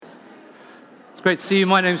It's great to see you.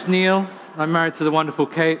 My name's Neil. I'm married to the wonderful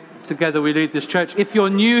Kate. Together we lead this church. If you're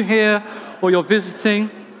new here or you're visiting,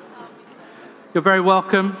 you're very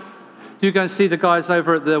welcome. Do go and see the guys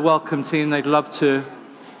over at the welcome team. They'd love to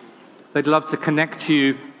connect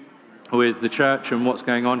you with the church and what's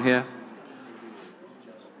going on here.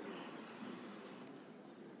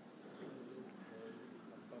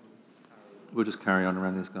 We'll just carry on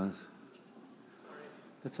around these guys.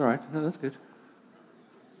 That's all right. No, that's good.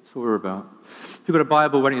 That's what we're about. If you've got a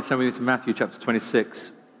Bible, why don't you turn with me to Matthew chapter 26.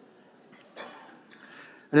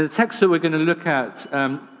 And in the text that we're going to look at,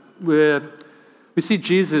 we see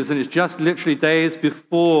Jesus, and it's just literally days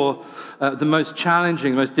before the most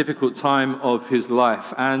challenging, most difficult time of his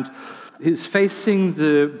life. And he's facing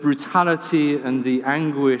the brutality and the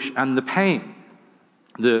anguish and the pain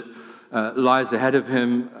that lies ahead of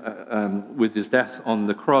him with his death on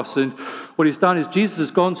the cross. And what he's done is Jesus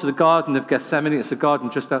has gone to the Garden of Gethsemane. It's a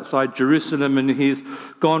garden just outside Jerusalem, and he's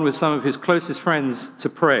gone with some of his closest friends to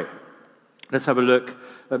pray. Let's have a look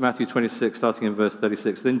at Matthew 26, starting in verse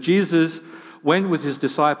 36. Then Jesus went with his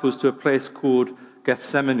disciples to a place called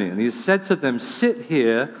Gethsemane, and he said to them, "Sit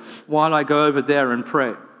here while I go over there and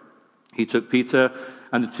pray." He took Peter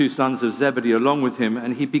and the two sons of Zebedee along with him,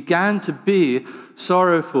 and he began to be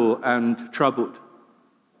sorrowful and troubled.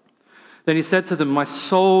 Then he said to them, "My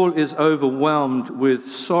soul is overwhelmed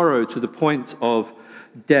with sorrow to the point of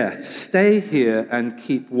death. Stay here and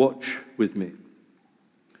keep watch with me."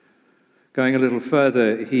 Going a little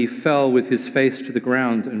further, he fell with his face to the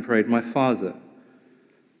ground and prayed, "My Father,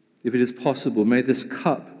 if it is possible, may this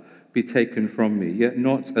cup be taken from me, yet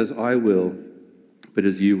not as I will, but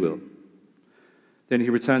as you will." Then he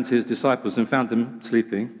returned to his disciples and found them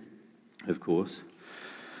sleeping, of course.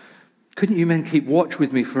 "Couldn't you men keep watch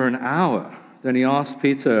with me for an hour?" Then he asked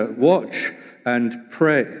Peter, "Watch and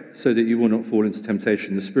pray so that you will not fall into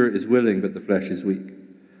temptation. The spirit is willing, but the flesh is weak."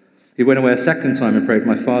 He went away a second time and prayed,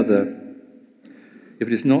 "My Father, if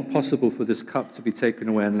it is not possible for this cup to be taken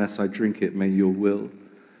away unless I drink it, may your will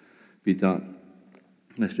be done."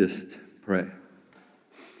 Let's just pray.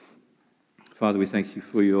 Father, we thank you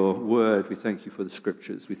for your word. We thank you for the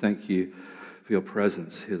scriptures. We thank you for your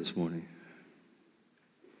presence here this morning.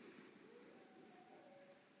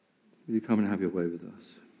 Will you come and have your way with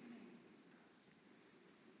us?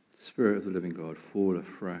 Spirit of the living God, fall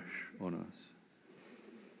afresh on us.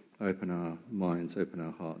 Open our minds, open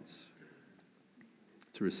our hearts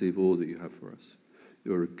to receive all that you have for us.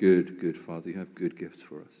 You're a good, good Father. You have good gifts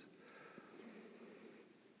for us.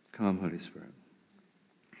 Come, Holy Spirit.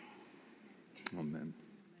 Amen.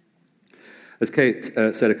 As Kate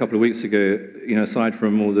said a couple of weeks ago, aside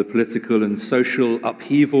from all the political and social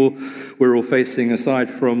upheaval we're all facing, aside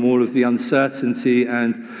from all of the uncertainty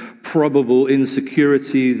and probable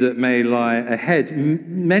insecurity that may lie ahead,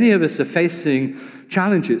 many of us are facing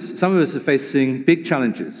challenges. Some of us are facing big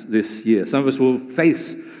challenges this year. Some of us will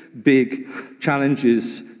face big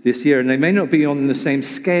challenges this year, and they may not be on the same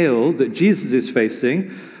scale that Jesus is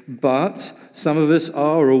facing, but some of us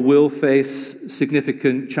are or will face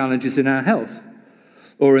significant challenges in our health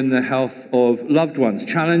or in the health of loved ones,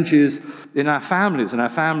 challenges in our families and our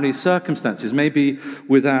family circumstances, maybe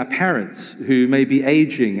with our parents who may be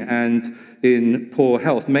aging and in poor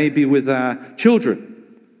health, maybe with our children,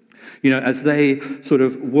 as they sort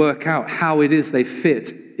of work out how it is they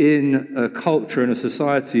fit in a culture and a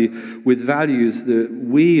society with values that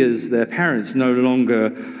we as their parents no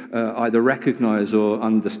longer either recognize or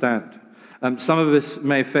understand. Some of us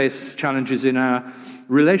may face challenges in our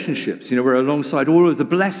relationships. Where alongside all of the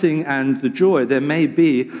blessing and the joy, there may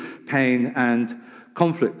be pain and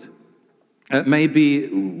conflict. Maybe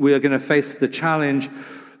we're going to face the challenge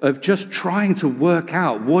of just trying to work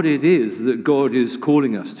out what it is that God is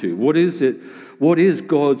calling us to. What is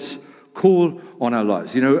God's call on our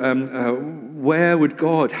lives? Where would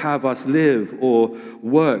God have us live or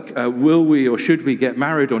work? Will we or should we get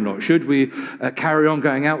married or not? Should we carry on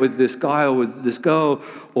going out with this guy or with this girl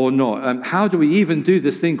or not? How do we even do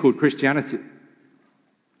this thing called Christianity?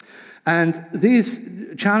 And these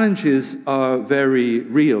challenges are very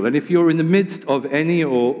real. And if you're in the midst of any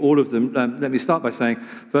or all of them, let me start by saying,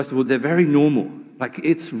 first of all, they're very normal. Like,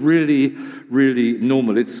 it's really, really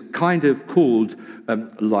normal. It's kind of called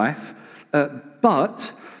life.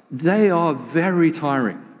 But they are very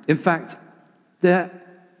tiring. In fact, they're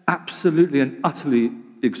absolutely and utterly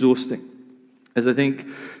exhausting. As I think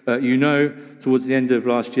towards the end of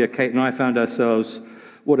last year, Kate and I found ourselves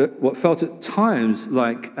what felt at times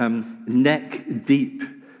like neck deep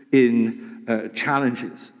in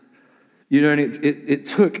challenges. And it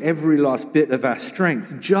took every last bit of our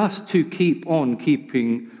strength just to keep on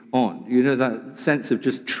keeping on. That sense of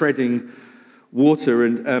just treading water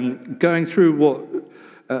and going through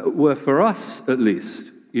what were, for us at least,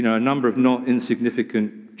 a number of not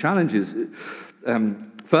insignificant challenges.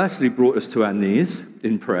 Firstly, brought us to our knees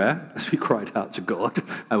in prayer as we cried out to God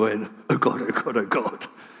and went, "Oh God, oh God, oh God."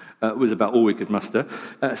 Was about all we could muster.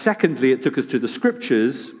 Secondly, it took us to the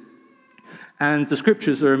Scriptures, and the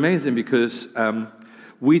Scriptures are amazing because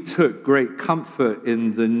we took great comfort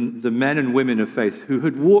in the men and women of faith who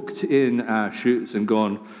had walked in our shoes and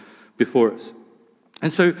gone before us.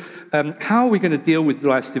 And so, how are we going to deal with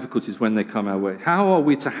life's difficulties when they come our way? How are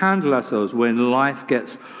we to handle ourselves when life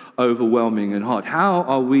gets overwhelming and hard? How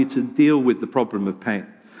are we to deal with the problem of pain?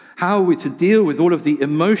 How are we to deal with all of the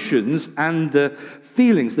emotions and the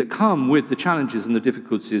feelings that come with the challenges and the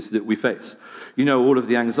difficulties that we face? All of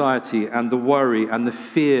the anxiety and the worry and the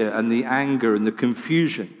fear and the anger and the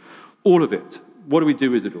confusion, all of it. What do we do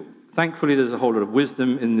with it all? Thankfully, there's a whole lot of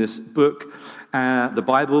wisdom in this book, the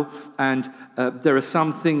Bible, and there are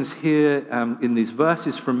some things here in these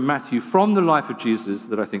verses from Matthew, from the life of Jesus,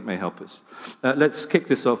 that I think may help us. Let's kick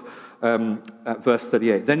this off at verse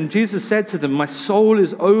 38. Then Jesus said to them, "My soul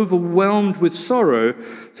is overwhelmed with sorrow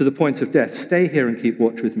to the point of death. Stay here and keep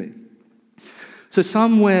watch with me." So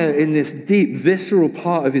somewhere in this deep, visceral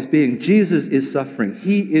part of his being, Jesus is suffering.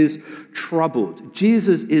 He is troubled.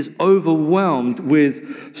 Jesus is overwhelmed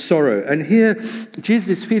with sorrow. And here, Jesus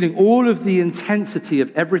is feeling all of the intensity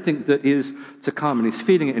of everything that is to come. And he's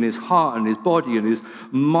feeling it in his heart and his body and his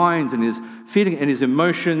mind, and he's feeling it in his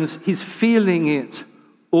emotions. He's feeling it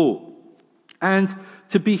all. And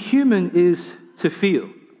to be human is to feel.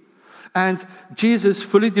 And Jesus,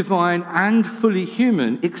 fully divine and fully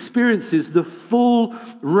human, experiences the full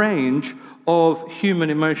range of human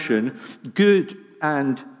emotion, good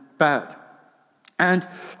and bad. And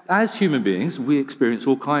as human beings, we experience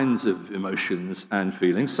all kinds of emotions and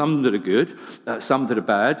feelings, some that are good, some that are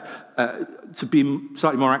bad, to be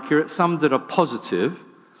slightly more accurate, some that are positive,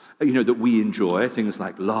 that we enjoy, things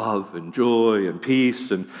like love and joy and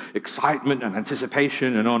peace and excitement and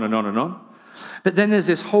anticipation and on and on and on. But then there's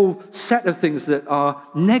this whole set of things that are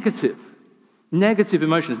negative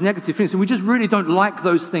emotions, negative feelings, and we just really don't like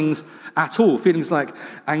those things at all. Feelings like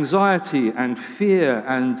anxiety and fear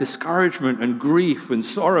and discouragement and grief and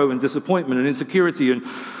sorrow and disappointment and insecurity and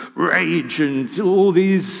rage and all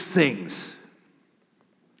these things.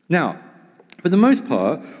 Now, for the most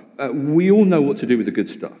part, we all know what to do with the good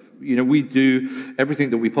stuff. We do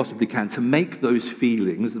everything that we possibly can to make those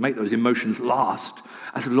feelings, to make those emotions last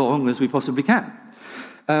as long as we possibly can.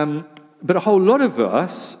 But a whole lot of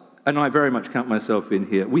us, and I very much count myself in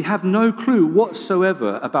here, we have no clue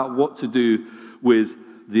whatsoever about what to do with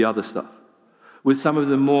the other stuff, with some of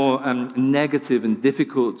the more negative and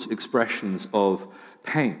difficult expressions of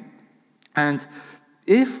pain. And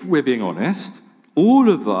if we're being honest, all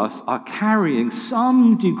of us are carrying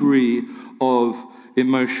some degree of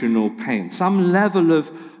emotional pain, some level of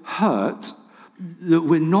hurt that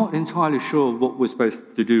we're not entirely sure what we're supposed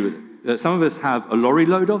to do with it. Some of us have a lorry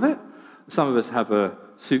load of it, some of us have a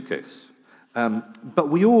suitcase, but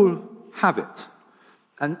we all have it.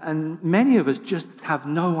 And many of us just have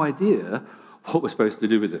no idea what we're supposed to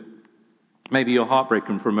do with it. Maybe you're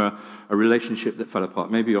heartbroken from a relationship that fell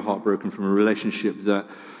apart. Maybe you're heartbroken from a relationship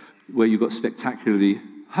where you got spectacularly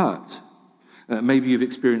hurt. Maybe you've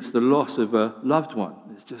experienced the loss of a loved one.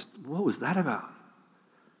 It's just, what was that about?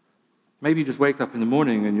 Maybe you just wake up in the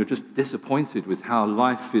morning and you're just disappointed with how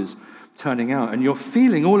life is turning out. And you're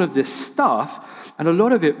feeling all of this stuff, and a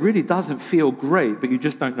lot of it really doesn't feel great, but you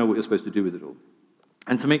just don't know what you're supposed to do with it all.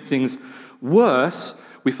 And to make things worse,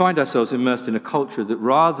 we find ourselves immersed in a culture that,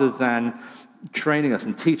 rather than training us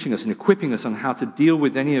and teaching us and equipping us on how to deal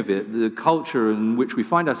with any of it, the culture in which we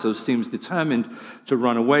find ourselves seems determined to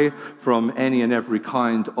run away from any and every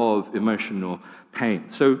kind of emotional pain.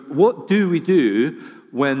 So what do we do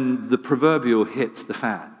when the proverbial hits the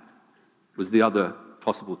fan? Was the other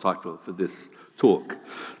possible title for this talk.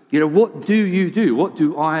 What do you do? What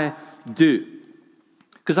do I do?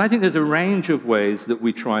 Because I think there's a range of ways that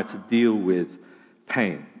we try to deal with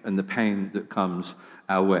pain and the pain that comes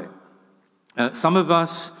our way. Some of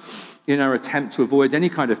us, in our attempt to avoid any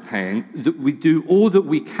kind of pain, that we do all that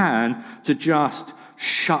we can to just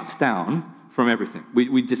shut down from everything.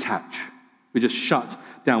 We detach. We just shut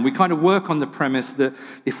down. We kind of work on the premise that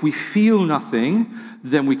if we feel nothing,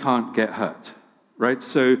 then we can't get hurt, right?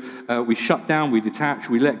 So we shut down, we detach,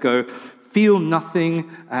 we let go. Feel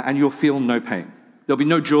nothing, and you'll feel no pain. There'll be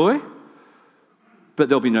no joy, but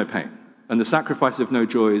there'll be no pain. And the sacrifice of no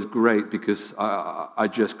joy is great because I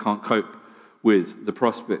just can't cope with the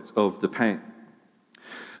prospect of the pain.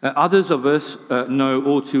 Others of us know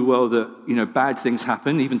all too well that bad things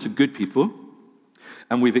happen, even to good people,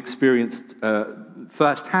 and we've experienced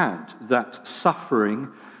firsthand that suffering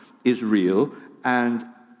is real and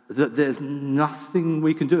that there's nothing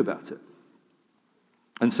we can do about it.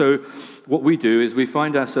 And so what we do is we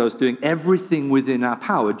find ourselves doing everything within our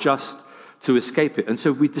power just to escape it. And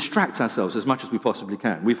so we distract ourselves as much as we possibly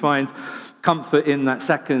can. We find comfort in that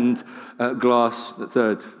second glass, the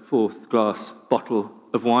third, fourth glass bottle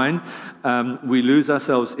of wine. We lose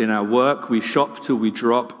ourselves in our work. We shop till we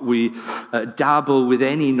drop. We dabble with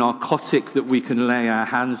any narcotic that we can lay our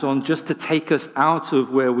hands on just to take us out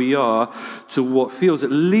of where we are to what feels,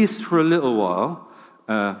 at least for a little while,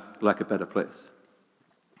 like a better place.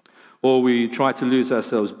 Or we try to lose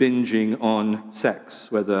ourselves binging on sex,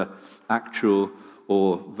 whether actual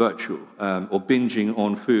or virtual, or binging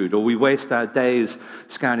on food. Or we waste our days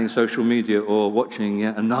scanning social media or watching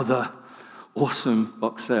yet another awesome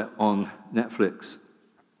box set on Netflix.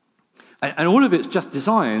 And all of it's just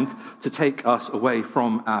designed to take us away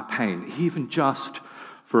from our pain, even just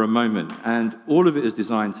for a moment. And all of it is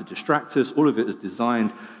designed to distract us. All of it is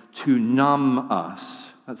designed to numb us.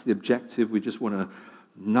 That's the objective. We just want to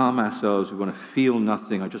numb ourselves. We want to feel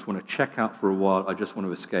nothing. I just want to check out for a while. I just want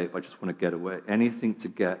to escape. I just want to get away. Anything to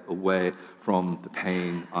get away from the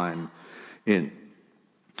pain I'm in.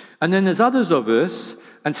 And then there's others of us,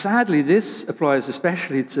 and sadly this applies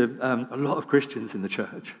especially to a lot of Christians in the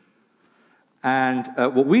church. And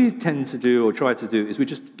what we tend to do or try to do is we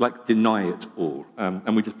just deny it all.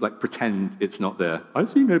 And we just pretend it's not there. I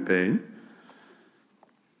see no pain.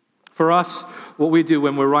 For us, what we do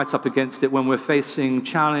when we're right up against it, when we're facing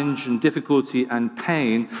challenge and difficulty and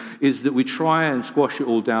pain, is that we try and squash it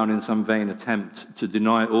all down in some vain attempt to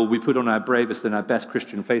deny it all. We put on our bravest and our best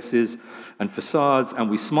Christian faces and facades, and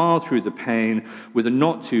we smile through the pain with a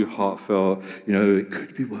not too heartfelt, it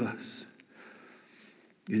could be worse.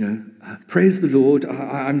 Praise the Lord,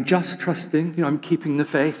 I'm just trusting, I'm keeping the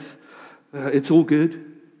faith, it's all good.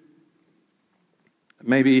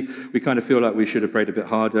 Maybe we kind of feel like we should have prayed a bit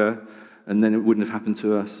harder, and then it wouldn't have happened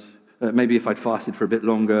to us. Maybe if I'd fasted for a bit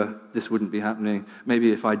longer, this wouldn't be happening.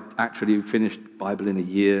 Maybe if I'd actually finished Bible in a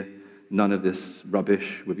year, none of this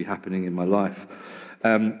rubbish would be happening in my life.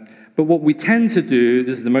 But what we tend to do,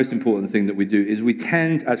 this is the most important thing that we do, is we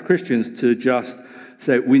tend as Christians to just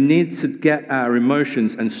say we need to get our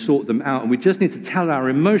emotions and sort them out. And we just need to tell our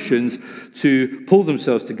emotions to pull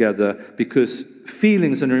themselves together, because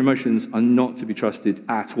feelings and our emotions are not to be trusted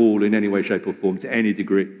at all in any way, shape or form, to any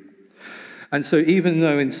degree. And so even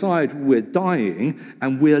though inside we're dying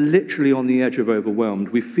and we're literally on the edge of overwhelmed,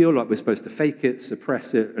 we feel like we're supposed to fake it,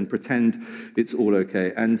 suppress it, and pretend it's all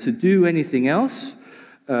okay. And to do anything else,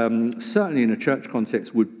 certainly in a church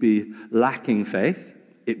context, would be lacking faith.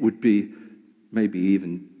 It would be maybe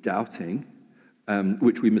even doubting,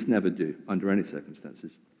 which we must never do under any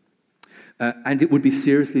circumstances. And it would be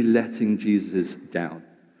seriously letting Jesus down.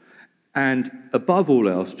 And above all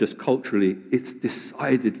else, just culturally, it's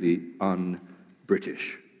decidedly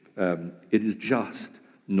un-British. It is just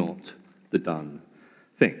not the done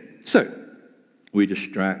thing. So, we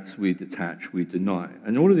distract, we detach, we deny.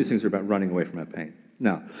 And all of these things are about running away from our pain.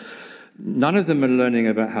 Now, none of them are learning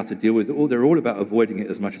about how to deal with it. They're all about avoiding it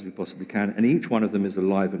as much as we possibly can. And each one of them is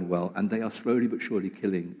alive and well. And they are slowly but surely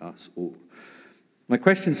killing us all. My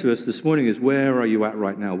question to us this morning is, where are you at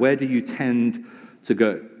right now? Where do you tend to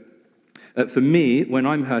go? For me, when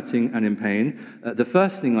I'm hurting and in pain, the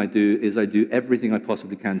first thing I do is I do everything I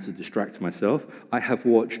possibly can to distract myself. I have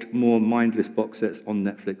watched more mindless box sets on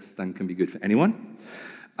Netflix than can be good for anyone.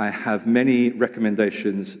 I have many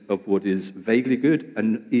recommendations of what is vaguely good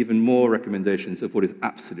and even more recommendations of what is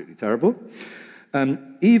absolutely terrible.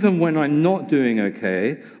 Even when I'm not doing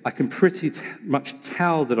okay, I can pretty much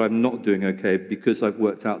tell that I'm not doing okay because I've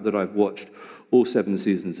worked out that I've watched all 7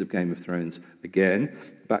 seasons of Game of Thrones again,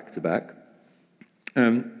 back to back.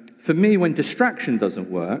 For me, when distraction doesn't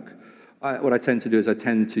work, what I tend to do is I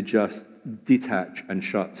tend to just detach and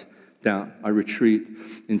shut down. I retreat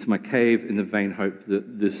into my cave in the vain hope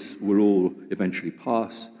that this will all eventually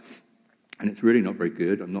pass. And it's really not very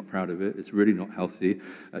good. I'm not proud of it. It's really not healthy.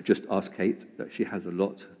 Just ask Kate. She has a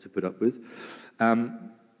lot to put up with. And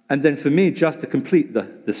then for me, just to complete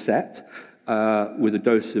the set with a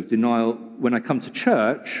dose of denial, when I come to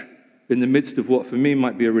church, in the midst of what for me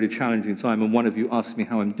might be a really challenging time, and one of you asks me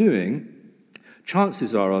how I'm doing,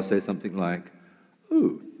 chances are I'll say something like,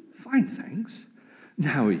 "Oh, fine, thanks. And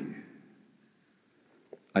how are you?"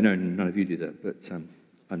 I know none of you do that, but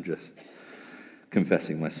I'm just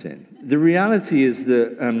confessing my sin. The reality is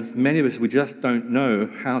that many of us, we just don't know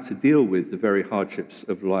how to deal with the very hardships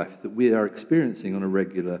of life that we are experiencing on a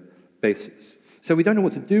regular basis. So we don't know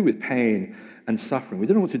what to do with pain and suffering. We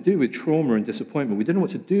don't know what to do with trauma and disappointment. We don't know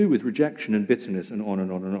what to do with rejection and bitterness and on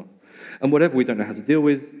and on and on. And whatever we don't know how to deal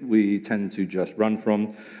with, we tend to just run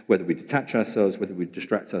from, whether we detach ourselves, whether we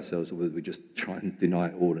distract ourselves, or whether we just try and deny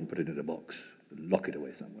it all and put it in a box and lock it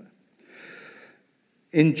away somewhere.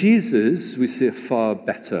 In Jesus, we see a far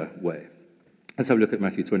better way. Let's have a look at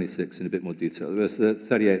Matthew 26 in a bit more detail. Verse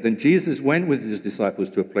 38. Then Jesus went with his disciples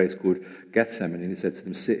to a place called Gethsemane, and he said to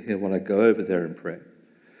them, "Sit here while I go over there and pray."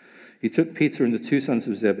 He took Peter and the two sons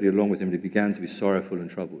of Zebedee along with him, and he began to be sorrowful and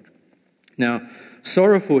troubled. Now,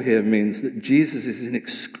 sorrowful here means that Jesus is in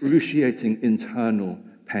excruciating internal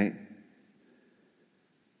pain.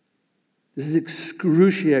 This is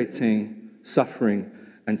excruciating suffering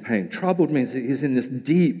and pain. Troubled means that he's in this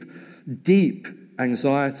deep, deep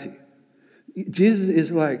anxiety. Jesus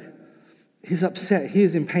is like, he's upset, he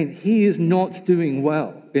is in pain, he is not doing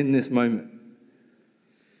well in this moment.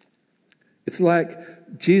 It's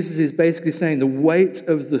like Jesus is basically saying the weight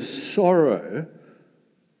of the sorrow,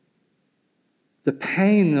 the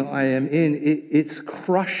pain that I am in, it's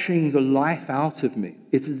crushing the life out of me.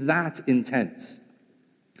 It's that intense.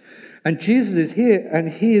 And Jesus is here, and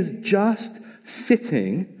he is just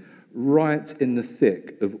sitting right in the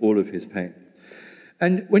thick of all of his pain.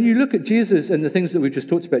 And when you look at Jesus and the things that we just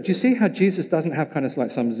talked about, do you see how Jesus doesn't have kind of like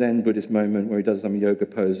some Zen Buddhist moment where he does some yoga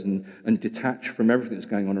pose and detach from everything that's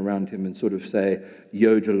going on around him and sort of say,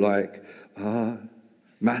 Yoda-like,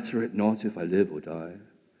 matter it not if I live or die.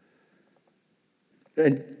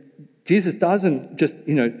 And Jesus doesn't just,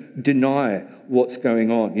 deny what's going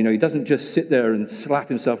on. He doesn't just sit there and slap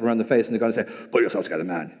himself around the face and say, pull yourself together,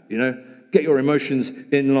 man. Get your emotions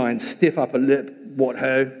in line, stiff upper lip, what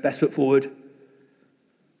ho, best foot forward.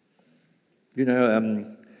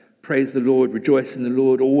 Praise the Lord, rejoice in the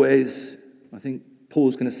Lord always. I think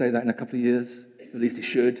Paul's going to say that in a couple of years. At least he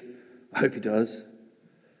should. I hope he does.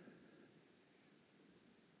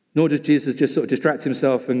 Nor does Jesus just sort of distract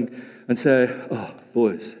himself and say, oh,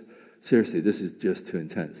 boys, seriously, this is just too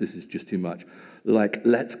intense. This is just too much.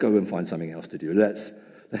 Let's go and find something else to do. Let's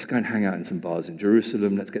go and hang out in some bars in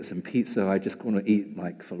Jerusalem. Let's get some pizza. I just want to eat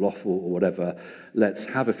falafel or whatever. Let's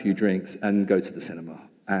have a few drinks and go to the cinema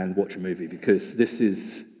and watch a movie because this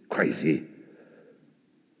is crazy.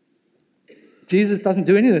 Jesus doesn't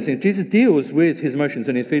do any of those things. Jesus deals with his emotions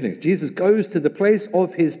and his feelings. Jesus goes to the place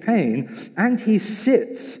of his pain and he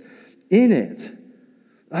sits in it.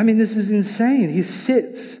 I mean, this is insane. He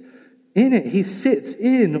sits in it. He sits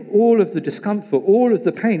in all of the discomfort, all of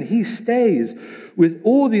the pain. He stays with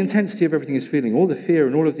all the intensity of everything he's feeling, all the fear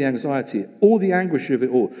and all of the anxiety, all the anguish of it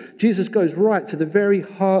all. Jesus goes right to the very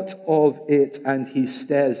heart of it and he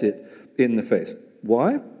stares it in the face.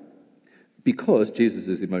 Why? Because Jesus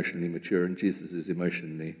is emotionally mature and Jesus is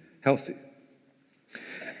emotionally healthy.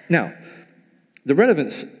 Now, the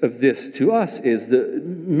relevance of this to us is that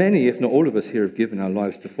many, if not all of us here, have given our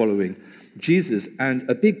lives to following Jesus, and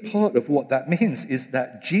a big part of what that means is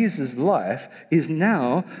that Jesus' life is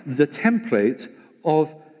now the template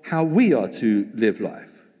of how we are to live life.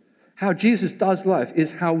 How Jesus does life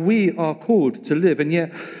is how we are called to live. And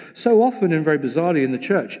yet, so often and very bizarrely in the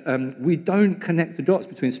church, we don't connect the dots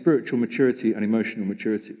between spiritual maturity and emotional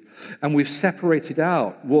maturity. And we've separated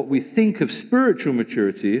out what we think of spiritual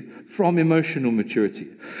maturity from emotional maturity.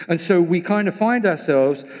 And so we kind of find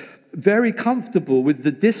ourselves very comfortable with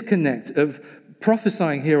the disconnect of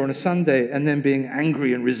prophesying here on a Sunday and then being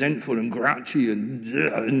angry and resentful and grouchy and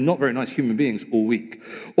not very nice human beings all week.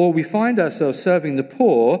 Or we find ourselves serving the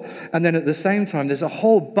poor and then at the same time there's a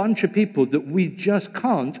whole bunch of people that we just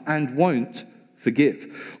can't and won't forgive.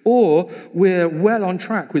 Or we're well on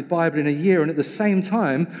track with Bible in a year and at the same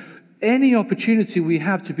time any opportunity we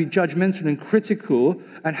have to be judgmental and critical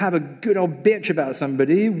and have a good old bitch about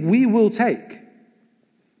somebody, we will take.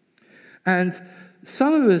 And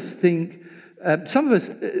some of us think, some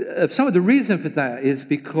of the reason for that is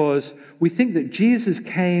because we think that Jesus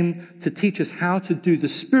came to teach us how to do the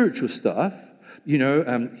spiritual stuff,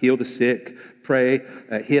 heal the sick, pray,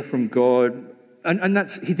 hear from God, and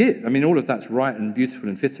that's, he did. I mean, all of that's right and beautiful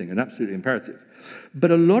and fitting and absolutely imperative.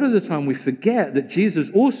 But a lot of the time we forget that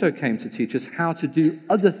Jesus also came to teach us how to do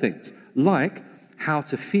other things, like how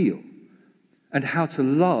to feel and how to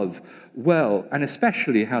love well, and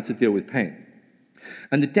especially how to deal with pain.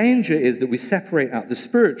 And the danger is that we separate out the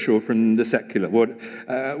spiritual from the secular. What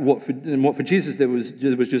for Jesus there was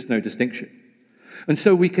just no distinction. And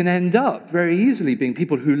so we can end up very easily being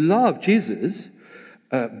people who love Jesus,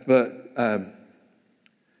 but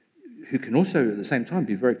who can also at the same time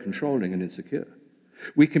be very controlling and insecure.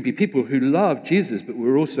 We can be people who love Jesus, but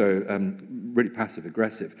we're also really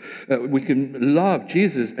passive-aggressive. We can love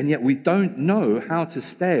Jesus, and yet we don't know how to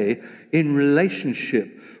stay in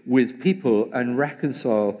relationship with people and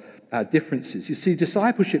reconcile our differences. You see,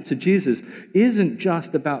 discipleship to Jesus isn't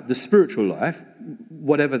just about the spiritual life,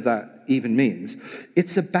 whatever that even means.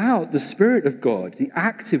 It's about the Spirit of God, the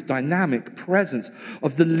active, dynamic presence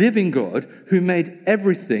of the living God who made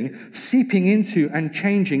everything, seeping into and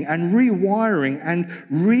changing and rewiring and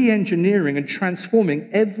re-engineering and transforming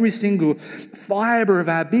every single fiber of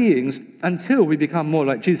our beings until we become more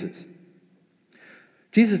like Jesus.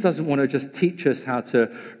 Jesus doesn't want to just teach us how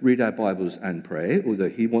to read our Bibles and pray, although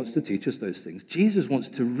he wants to teach us those things. Jesus wants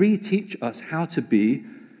to reteach us how to be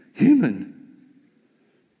human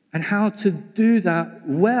and how to do that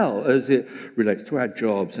well as it relates to our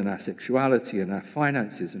jobs and our sexuality and our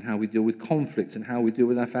finances and how we deal with conflict and how we deal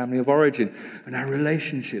with our family of origin and our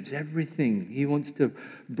relationships, everything. He wants to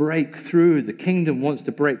break through. The kingdom wants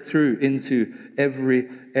to break through into every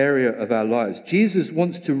area of our lives. Jesus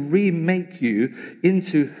wants to remake you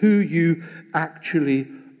into who you actually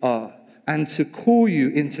are and to call you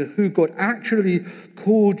into who God actually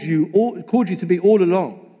called you to be all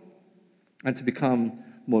along and to become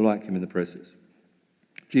more like him in the process.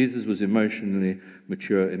 Jesus was emotionally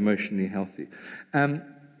mature, emotionally healthy.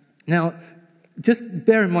 Now, just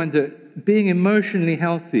bear in mind that being emotionally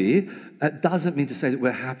healthy doesn't mean to say that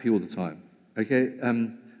we're happy all the time, okay?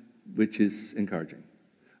 Which is encouraging.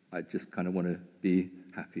 I just kind of want to be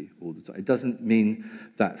happy all the time. It doesn't mean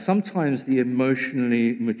that. Sometimes the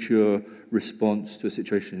emotionally mature response to a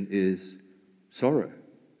situation is sorrow.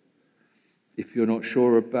 If you're not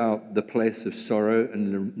sure about the place of sorrow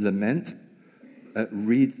and lament,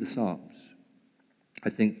 read the Psalms. I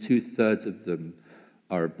think 2/3 of them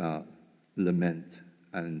are about lament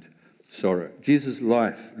and sorrow. Jesus'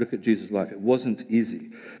 life, look at Jesus' life. It wasn't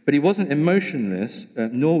easy. But he wasn't emotionless,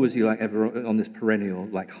 nor was he like ever on this perennial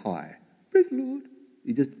like high. Praise the Lord.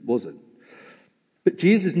 He just wasn't. But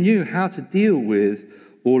Jesus knew how to deal with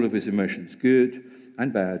all of his emotions, good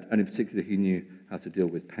and bad, and in particular he knew how to deal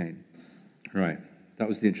with pain. Right, that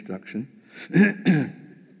was the introduction.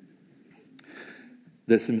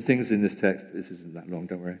 There's some things in this text, this isn't that long,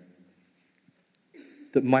 don't worry,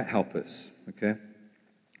 that might help us, okay,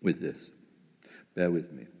 with this. Bear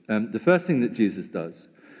with me. The first thing that Jesus does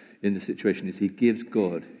in this situation is he gives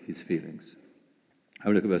God his feelings.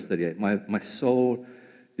 Have a look at verse 38. My soul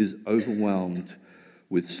is overwhelmed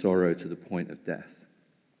with sorrow to the point of death.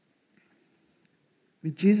 I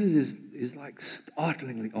mean, Jesus is like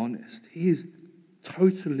startlingly honest. He is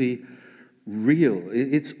totally real.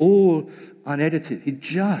 It's all unedited. He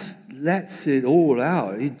just lets it all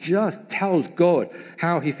out. He just tells God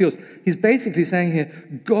how he feels. He's basically saying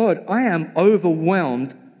here, God, I am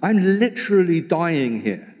overwhelmed. I'm literally dying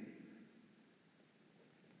here.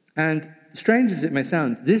 And strange as it may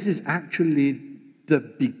sound, this is actually the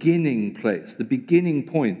beginning place, the beginning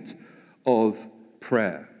point of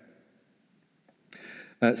prayer.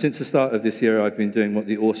 Since the start of this year, I've been doing what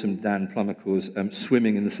the awesome Dan Plummer calls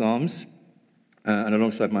swimming in the Psalms, and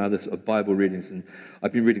alongside my other sort of Bible readings. And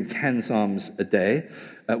I've been reading 10 Psalms a day,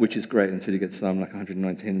 which is great until you get to Psalm like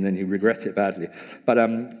 119, and then you regret it badly. But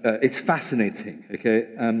it's fascinating, okay?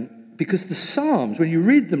 Because the Psalms, when you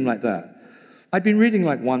read them like that, I'd been reading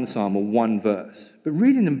like one Psalm or one verse, but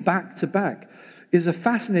reading them back to back is a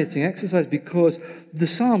fascinating exercise because the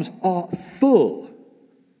Psalms are full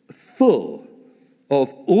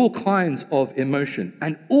of all kinds of emotion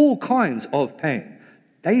and all kinds of pain.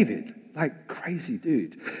 David, like crazy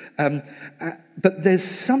dude. But there's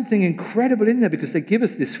something incredible in there because they give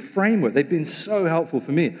us this framework. They've been so helpful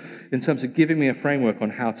for me in terms of giving me a framework on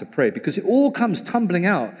how to pray because it all comes tumbling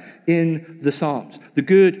out in the Psalms. The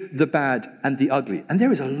good, the bad, and the ugly. And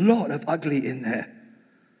there is a lot of ugly in there.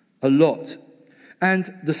 A lot.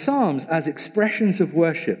 And the Psalms as expressions of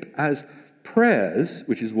worship, as prayers,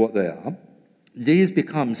 which is what they are, these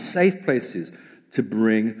become safe places to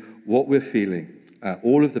bring what we're feeling,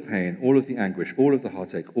 all of the pain, all of the anguish, all of the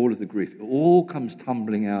heartache, all of the grief. It all comes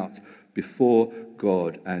tumbling out before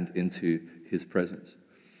God and into his presence.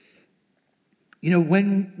 You know,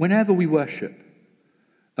 whenever we worship,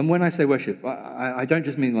 and when I say worship, I don't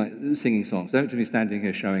just mean like singing songs. I don't just mean standing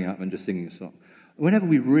here showing up and just singing a song. Whenever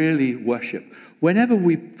we really worship, whenever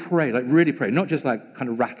we pray, like really pray, not just like kind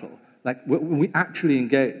of rattle, like when we actually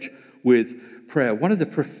engage with prayer, one of the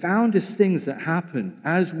profoundest things that happen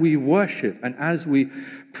as we worship and as we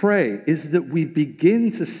pray is that we begin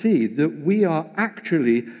to see that we are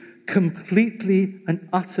actually completely and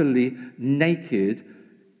utterly naked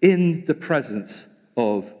in the presence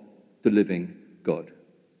of the living God.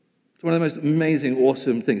 It's one of the most amazing,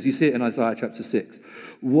 awesome things. You see it in Isaiah chapter 6.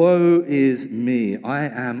 Woe is me, I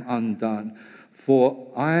am undone, for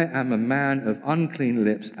I am a man of unclean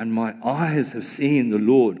lips, and my eyes have seen the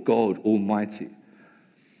Lord God Almighty.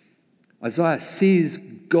 Isaiah sees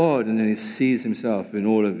God, and then he sees himself in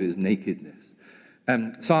all of his nakedness.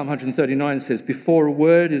 Psalm 139 says, before a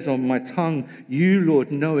word is on my tongue, you,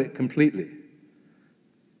 Lord, know it completely.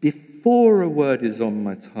 Before a word is on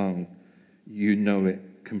my tongue, you know it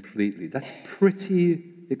completely. That's pretty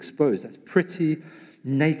exposed. That's pretty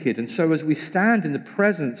naked. And so as we stand in the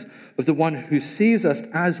presence of the one who sees us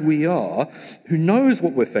as we are, who knows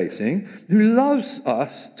what we're facing, who loves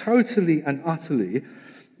us totally and utterly,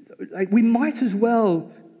 we might as well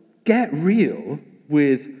get real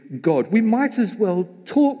with God. We might as well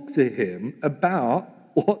talk to him about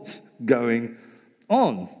what's going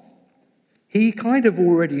on. He kind of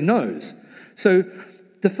already knows. So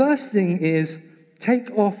the first thing is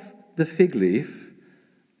take off the fig leaf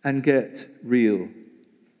and get real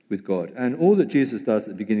with God. And all that Jesus does at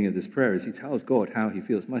the beginning of this prayer is he tells God how he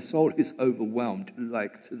feels. My soul is overwhelmed,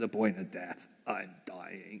 like to the point of death. I'm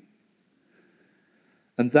dying.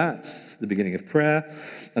 And that's the beginning of prayer,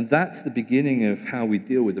 and that's the beginning of how we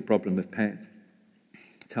deal with the problem of pain.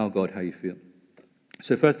 Tell God how you feel.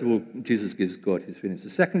 So first of all, Jesus gives God his feelings.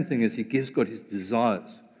 The second thing is he gives God his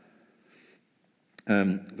desires.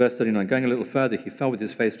 Verse 39, going a little further, he fell with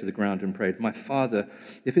his face to the ground and prayed, my Father,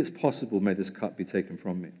 if it's possible, may this cup be taken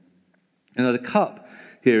from me. And now the cup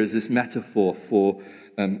here is this metaphor for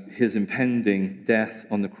his impending death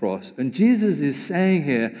on the cross. And Jesus is saying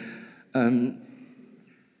here,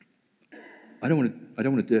 I don't want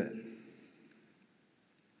to do it.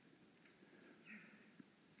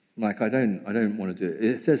 Like, I don't want to do it.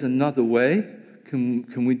 If there's another way,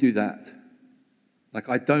 can we do that? Like,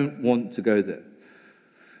 I don't want to go there.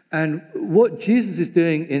 And what Jesus is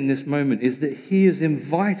doing in this moment is that he is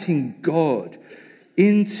inviting God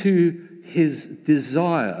into his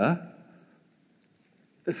desire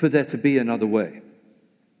for there to be another way.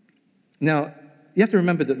 Now, you have to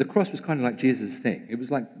remember that the cross was kind of like Jesus' thing. It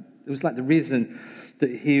was like the reason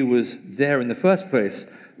that he was there in the first place.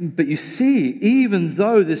 But you see, even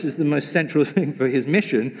though this is the most central thing for his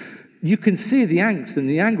mission, you can see the angst and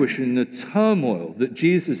the anguish and the turmoil that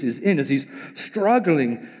Jesus is in as he's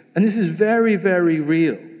struggling. And this is very, very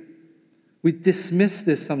real. We dismiss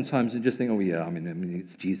this sometimes and just think, oh yeah, I mean,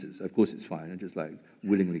 it's Jesus. Of course it's fine. And just like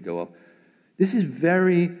willingly go off. This is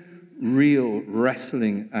very real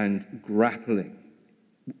wrestling and grappling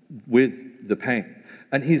with the pain.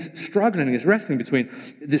 And he's struggling and he's wrestling between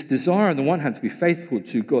this desire on the one hand to be faithful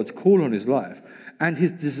to God's call on his life and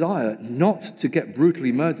his desire not to get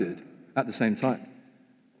brutally murdered at the same time.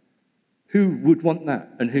 Who would want that,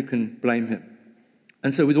 and who can blame him?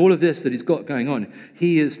 And so with all of this that he's got going on,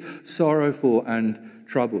 he is sorrowful and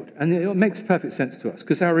troubled. And it makes perfect sense to us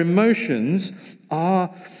because our emotions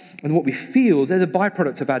are, and what we feel, they're the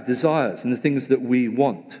byproduct of our desires and the things that we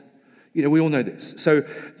want. You know, we all know this. So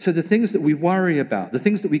the things that we worry about, the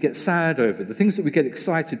things that we get sad over, the things that we get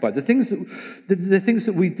excited by, the things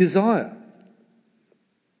that we desire,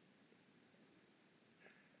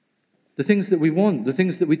 the things that we want, the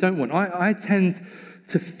things that we don't want. I tend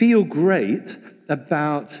to feel great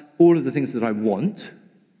about all of the things that I want,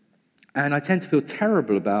 and I tend to feel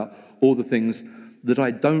terrible about all the things that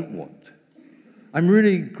I don't want. I'm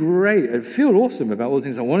really great. I feel awesome about all the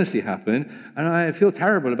things I want to see happen, and I feel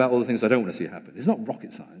terrible about all the things I don't want to see happen. It's not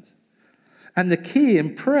rocket science. And the key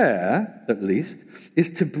in prayer, at least, is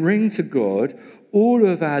to bring to God all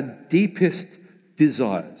of our deepest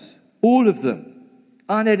desires. All of them.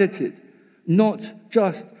 Unedited. Not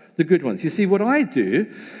just the good ones. You see, what I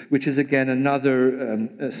do, which is again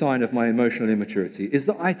another sign of my emotional immaturity, is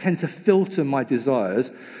that I tend to filter my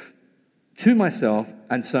desires to myself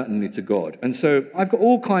and certainly to God. And so I've got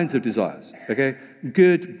all kinds of desires, okay?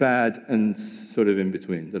 Good, bad, and sort of in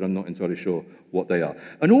between that I'm not entirely sure what they are.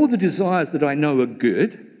 And all the desires that I know are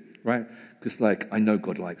good, right? Because I know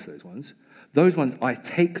God likes those ones I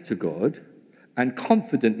take to God, and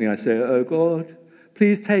confidently I say, oh God,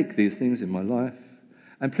 please take these things in my life.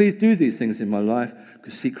 And please do these things in my life,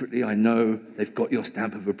 because secretly I know they've got your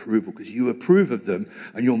stamp of approval, because you approve of them,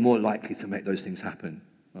 and you're more likely to make those things happen.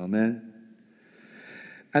 Amen?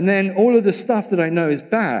 And then all of the stuff that I know is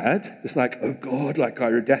bad, it's like, oh God,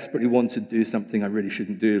 I desperately want to do something I really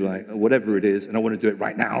shouldn't do, whatever it is, and I want to do it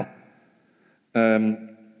right now.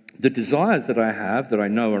 The desires that I have that I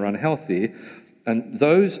know are unhealthy, and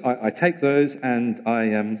those, I take those and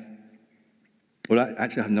I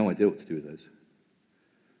actually have no idea what to do with those.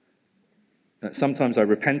 Sometimes I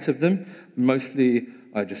repent of them. Mostly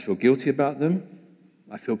I just feel guilty about them.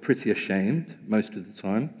 I feel pretty ashamed most of the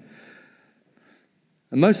time.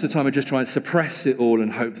 And most of the time I just try and suppress it all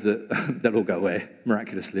and hope that they'll all go away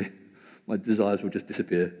miraculously. My desires will just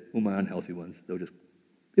disappear, all my unhealthy ones, they'll just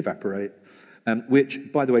evaporate.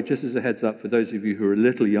 Which, by the way, just as a heads up, for those of you who are a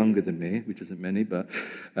little younger than me, which isn't many, but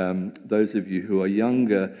those of you who are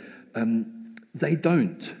younger, they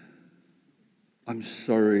don't. I'm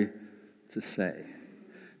sorry to say.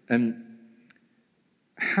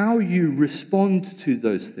 How you respond to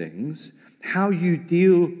those things, how you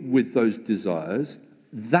deal with those desires,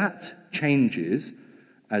 that changes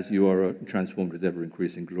as you are transformed with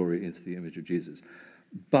ever-increasing glory into the image of Jesus.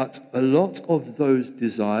 But a lot of those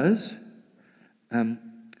desires,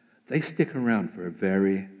 they stick around for a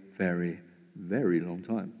very, very, very long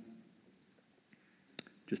time.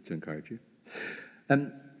 Just to encourage you.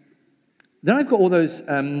 Then I've got all those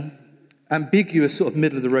ambiguous sort of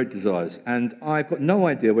middle-of-the-road desires, and I've got no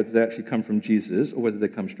idea whether they actually come from Jesus or whether they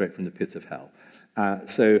come straight from the pit of hell.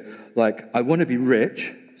 So, I want to be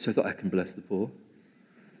rich so that I can bless the poor.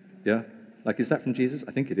 Yeah? Is that from Jesus?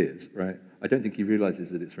 I think it is, right? I don't think he realizes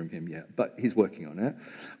that it's from him yet, but he's working on it.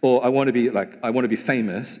 Or I want to be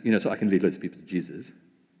famous, so I can lead loads of people to Jesus.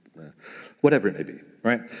 Whatever it may be,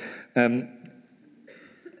 right?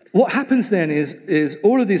 What happens then is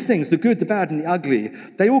all of these things, the good, the bad, and the ugly,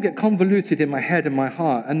 they all get convoluted in my head and my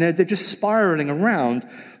heart, and they're just spiraling around,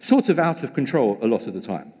 sort of out of control a lot of the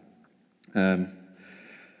time.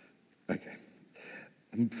 Okay.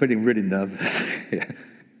 I'm feeling really nervous.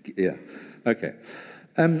 Yeah. Okay.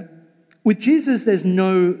 With Jesus, there's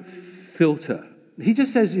no filter. He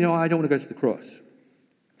just says, I don't want to go to the cross.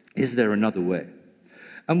 Is there another way?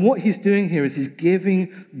 And what he's doing here is he's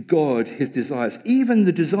giving God his desires, even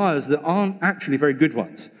the desires that aren't actually very good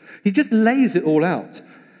ones. He just lays it all out.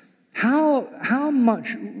 How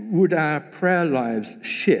much would our prayer lives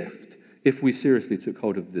shift if we seriously took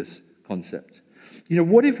hold of this concept?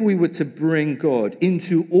 What if we were to bring God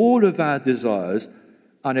into all of our desires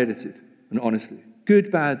unedited and honestly,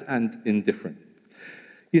 good, bad, and indifferent?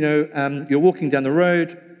 You're walking down the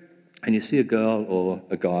road and you see a girl or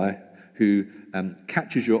a guy who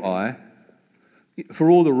catches your eye for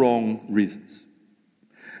all the wrong reasons.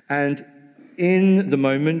 And in the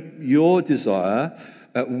moment, your desire,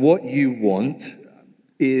 what you want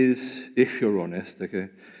is, if you're honest, okay,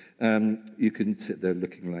 you can sit there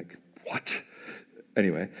looking like, what?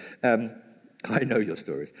 Anyway, I know your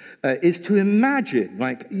stories, is to imagine,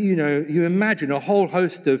 you imagine a whole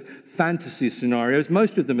host of fantasy scenarios.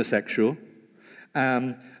 Most of them are sexual.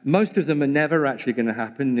 Most of them are never actually going to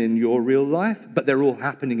happen in your real life, but they're all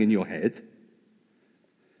happening in your head.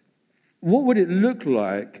 What would it look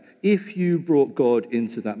like if you brought God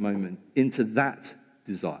into that moment, into that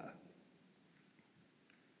desire?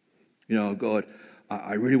 God,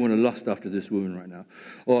 I really want to lust after this woman right now.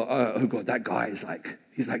 Or, oh God, that guy is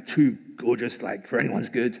he's too gorgeous, for anyone's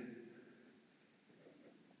good.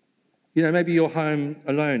 Maybe you're home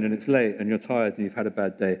alone and it's late and you're tired and you've had a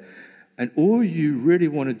bad day. And all you really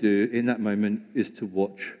want to do in that moment is to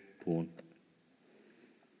watch porn.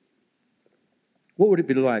 What would it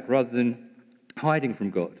be like, rather than hiding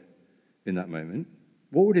from God in that moment,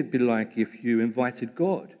 what would it be like if you invited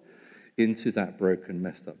God into that broken,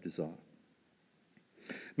 messed up desire?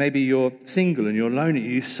 Maybe you're single and you're lonely,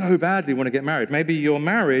 you so badly want to get married. Maybe you're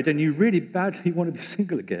married and you really badly want to be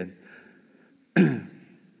single again.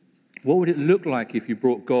 What would it look like if you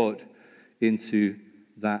brought God into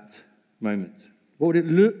that moment? What would it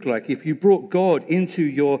look like if you brought God into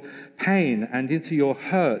your pain and into your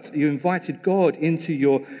hurt? You invited God into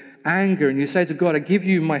your anger and you say to God, I give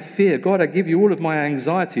you my fear. God, I give you all of my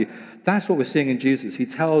anxiety. That's what we're seeing in Jesus. He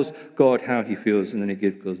tells God how he feels and then he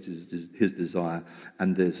gives God his desire,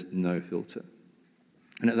 and there's no filter.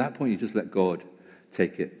 And at that point, you just let God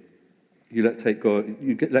take it. You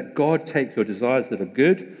let God take your desires that are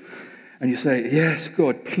good, and you say, yes,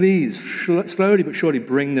 God, please, slowly but surely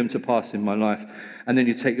bring them to pass in my life. And then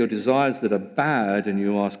you take your desires that are bad and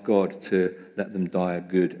you ask God to let them die a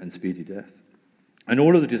good and speedy death. And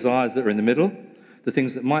all of the desires that are in the middle, the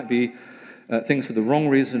things that might be things for the wrong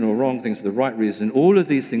reason or wrong things for the right reason, all of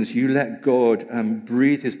these things you let God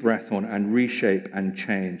breathe his breath on and reshape and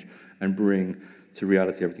change and bring to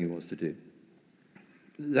reality everything he wants to do.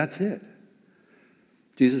 That's it.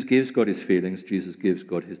 Jesus gives God his feelings. Jesus gives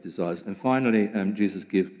God his desires. And finally, Jesus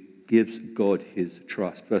gives God his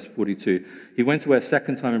trust. Verse 42, he went away a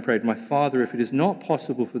second time and prayed, my Father, if it is not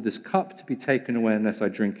possible for this cup to be taken away unless I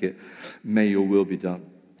drink it, may your will be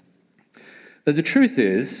done. The truth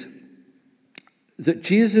is that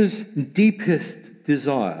Jesus' deepest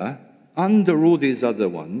desire, under all these other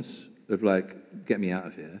ones of get me out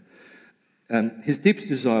of here, his deepest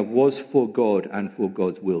desire was for God and for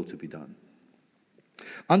God's will to be done.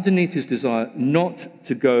 Underneath his desire not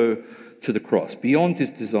to go to the cross, beyond his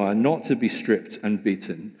desire not to be stripped and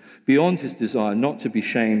beaten, beyond his desire not to be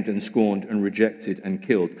shamed and scorned and rejected and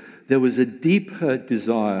killed, there was a deeper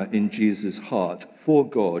desire in Jesus' heart for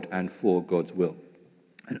God and for God's will.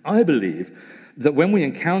 And I believe that when we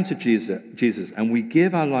encounter Jesus and we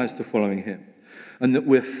give our lives to following him, and that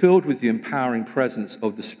we're filled with the empowering presence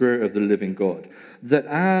of the Spirit of the living God, that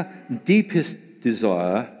our deepest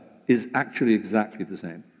desire is actually exactly the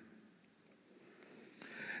same.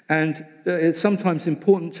 And it's sometimes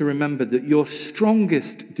important to remember that your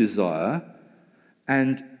strongest desire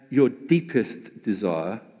and your deepest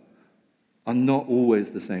desire are not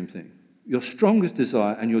always the same thing. Your strongest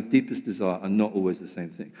desire and your deepest desire are not always the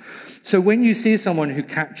same thing. So when you see someone who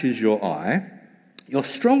catches your eye, your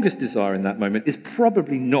strongest desire in that moment is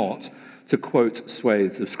probably not to quote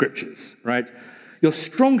swathes of scriptures, right? Your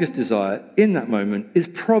strongest desire in that moment is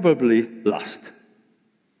probably lust.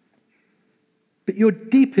 But your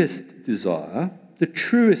deepest desire, the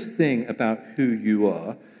truest thing about who you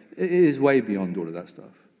are, is way beyond all of that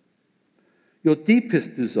stuff. Your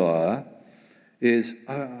deepest desire is,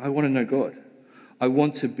 I want to know God. I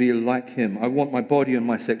want to be like him. I want my body and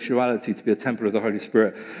my sexuality to be a temple of the Holy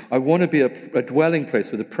Spirit. I want to be a dwelling place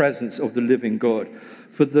for the presence of the living God,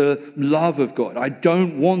 for the love of God. I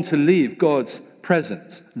don't want to leave God's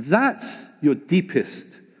presence. That's your deepest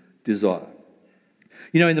desire.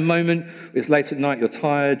 You know, in the moment, it's late at night, you're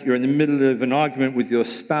tired, you're in the middle of an argument with your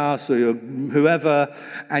spouse or your whoever,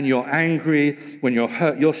 and you're angry, when you're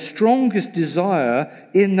hurt, your strongest desire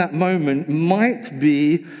in that moment might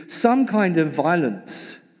be some kind of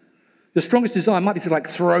violence. Your strongest desire might be to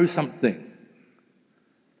throw something.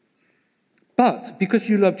 But because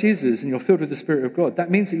you love Jesus and you're filled with the Spirit of God,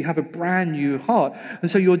 that means that you have a brand new heart.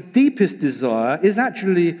 And so your deepest desire is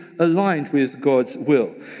actually aligned with God's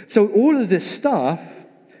will. So all of this stuff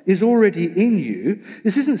is already in you.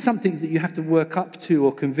 This isn't something that you have to work up to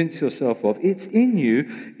or convince yourself of. It's in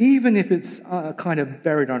you, even if it's kind of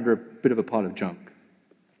buried under a bit of a pile of junk.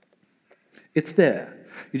 It's there.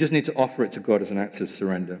 You just need to offer it to God as an act of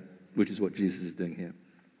surrender, which is what Jesus is doing here.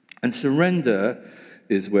 And surrender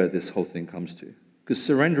is where this whole thing comes to. Because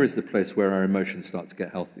surrender is the place where our emotions start to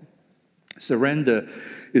get healthy. Surrender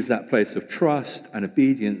is that place of trust and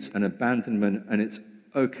obedience and abandonment, and it's,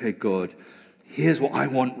 okay, God, here's what I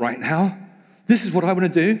want right now. This is what I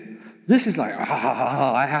want to do. This is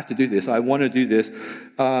I have to do this. I want to do this.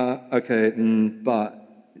 Okay,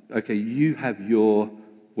 you have your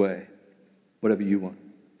way, whatever you want.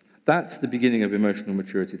 That's the beginning of emotional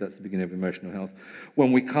maturity. That's the beginning of emotional health.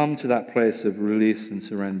 When we come to that place of release and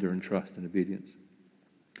surrender and trust and obedience.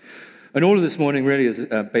 And all of this morning really is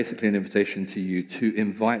basically an invitation to you to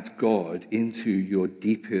invite God into your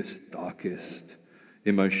deepest, darkest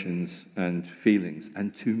emotions and feelings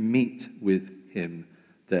and to meet with him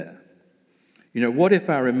there. You know, what if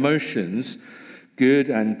our emotions, good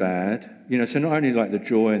and bad, so not only the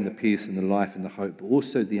joy and the peace and the life and the hope, but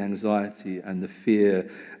also the anxiety and the fear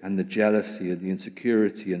and the jealousy and the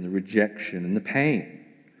insecurity and the rejection and the pain.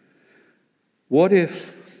 What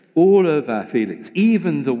if all of our feelings,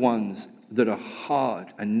 even the ones that are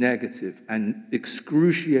hard and negative and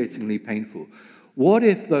excruciatingly painful, what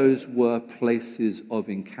if those were places of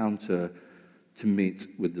encounter to meet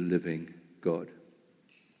with the living God?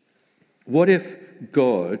 What if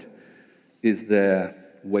God is there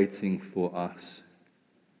waiting for us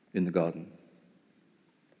in the garden?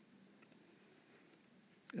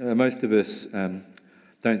 Most of us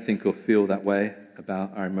don't think or feel that way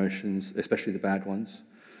about our emotions, especially the bad ones.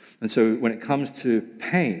 And so when it comes to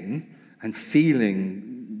pain and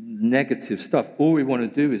feeling negative stuff, all we want to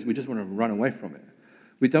do is we just want to run away from it.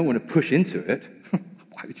 We don't want to push into it.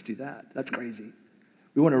 Why would you do that? That's crazy.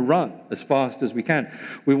 We want to run as fast as we can.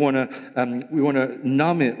 We want to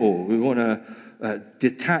numb it all. We want to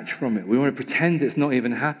detach from it. We want to pretend it's not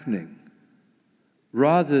even happening,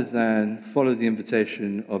 rather than follow the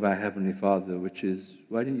invitation of our Heavenly Father, which is,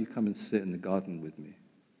 why don't you come and sit in the garden with me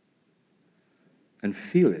and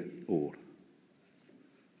feel it all?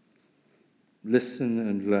 Listen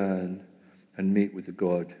and learn and meet with the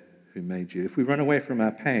God who made you. If we run away from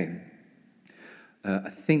our pain,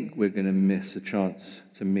 I think we're going to miss a chance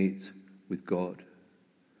to meet with God.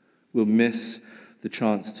 We'll miss the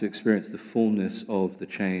chance to experience the fullness of the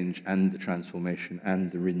change and the transformation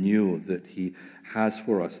and the renewal that he has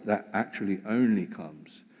for us. That actually only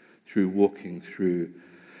comes through walking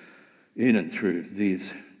in and through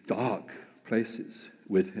these dark places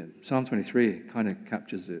with him. Psalm 23 kind of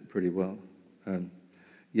captures it pretty well.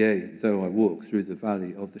 Yea, though I walk through the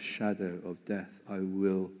valley of the shadow of death, I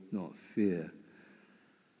will not fear,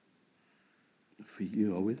 for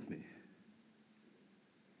you are with me.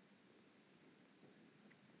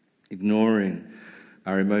 Ignoring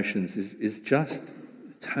our emotions is just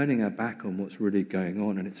turning our back on what's really going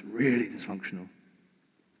on, and it's really dysfunctional.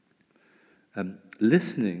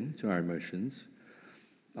 Listening to our emotions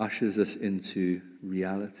ushers us into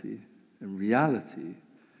reality, and reality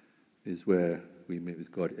is where we meet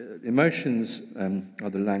with God. Emotions are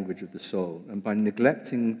the language of the soul, and by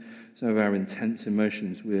neglecting some of our intense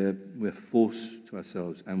emotions, we're false to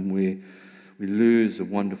ourselves, and we lose a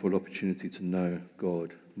wonderful opportunity to know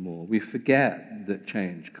God more. We forget that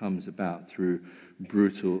change comes about through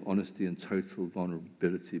brutal honesty and total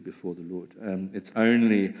vulnerability before the Lord. It's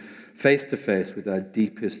only face to face with our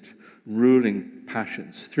deepest ruling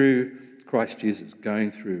passions through Christ Jesus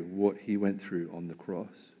going through what he went through on the cross.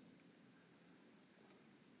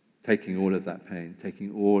 Taking all of that pain,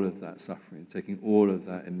 taking all of that suffering, taking all of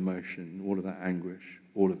that emotion, all of that anguish,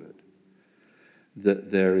 all of it.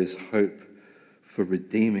 That there is hope for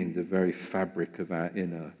redeeming the very fabric of our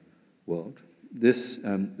inner world. There's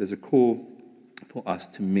a call for us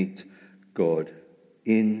to meet God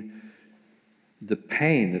in the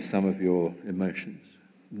pain of some of your emotions,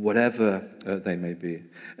 whatever they may be.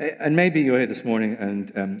 And maybe you're here this morning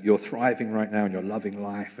and you're thriving right now and you're loving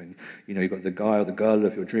life, and you've got the guy or the girl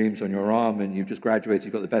of your dreams on your arm, and you've just graduated,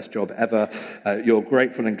 you've got the best job ever, you're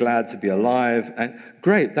grateful and glad to be alive, and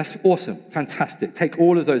great, that's awesome, fantastic. Take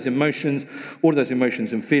all of those emotions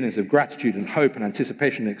and feelings of gratitude and hope and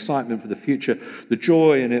anticipation and excitement for the future, the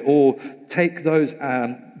joy in it all, take those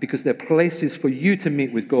because they're places for you to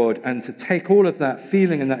meet with God, and to take all of that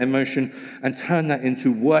feeling and that emotion and turn that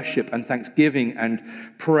into worship and thanksgiving and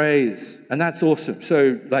praise. And that's awesome.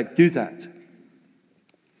 So, do that.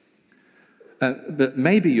 But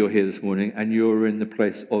maybe you're here this morning and you're in the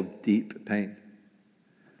place of deep pain.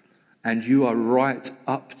 And you are right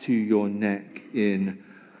up to your neck in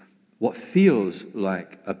what feels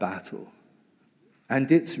like a battle.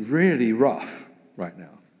 And it's really rough right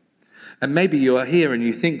now. And maybe you are here and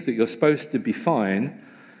you think that you're supposed to be fine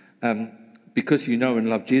because you know and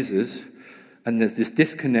love Jesus, and there's this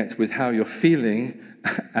disconnect with how you're feeling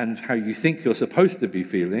and how you think you're supposed to be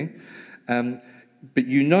feeling. But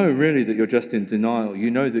you know really that you're just in denial.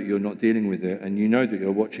 You know that you're not dealing with it, and you know that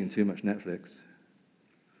you're watching too much Netflix.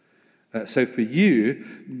 So for you,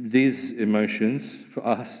 these emotions, for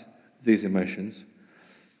us, these emotions,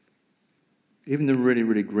 even the really,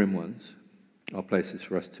 really grim ones, are places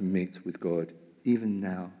for us to meet with God, even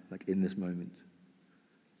now, in this moment,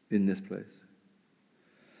 in this place.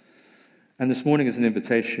 And this morning is an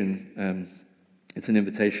invitation. It's an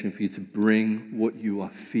invitation for you to bring what you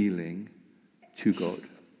are feeling to God.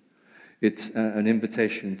 It's an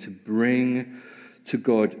invitation to bring to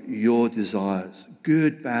God your desires,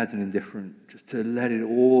 good, bad, and indifferent, just to let it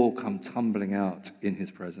all come tumbling out in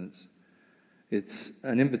his presence. It's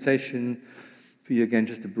an invitation for you, again,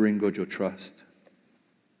 just to bring God your trust,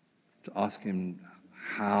 to ask him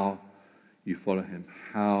how you follow him,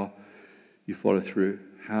 how you follow through,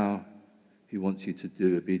 how he wants you to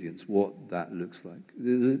do obedience, what that looks like.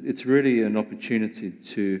 It's really an opportunity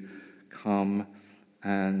to come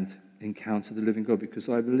and encounter the living God, because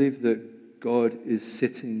I believe that God is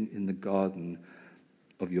sitting in the garden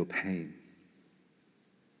of your pain,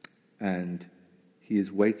 and he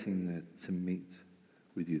is waiting there to meet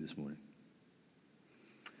with you this morning.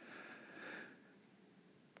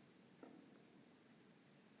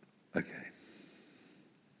 Okay.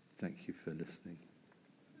 Thank you for listening.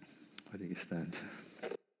 Why don't you stand?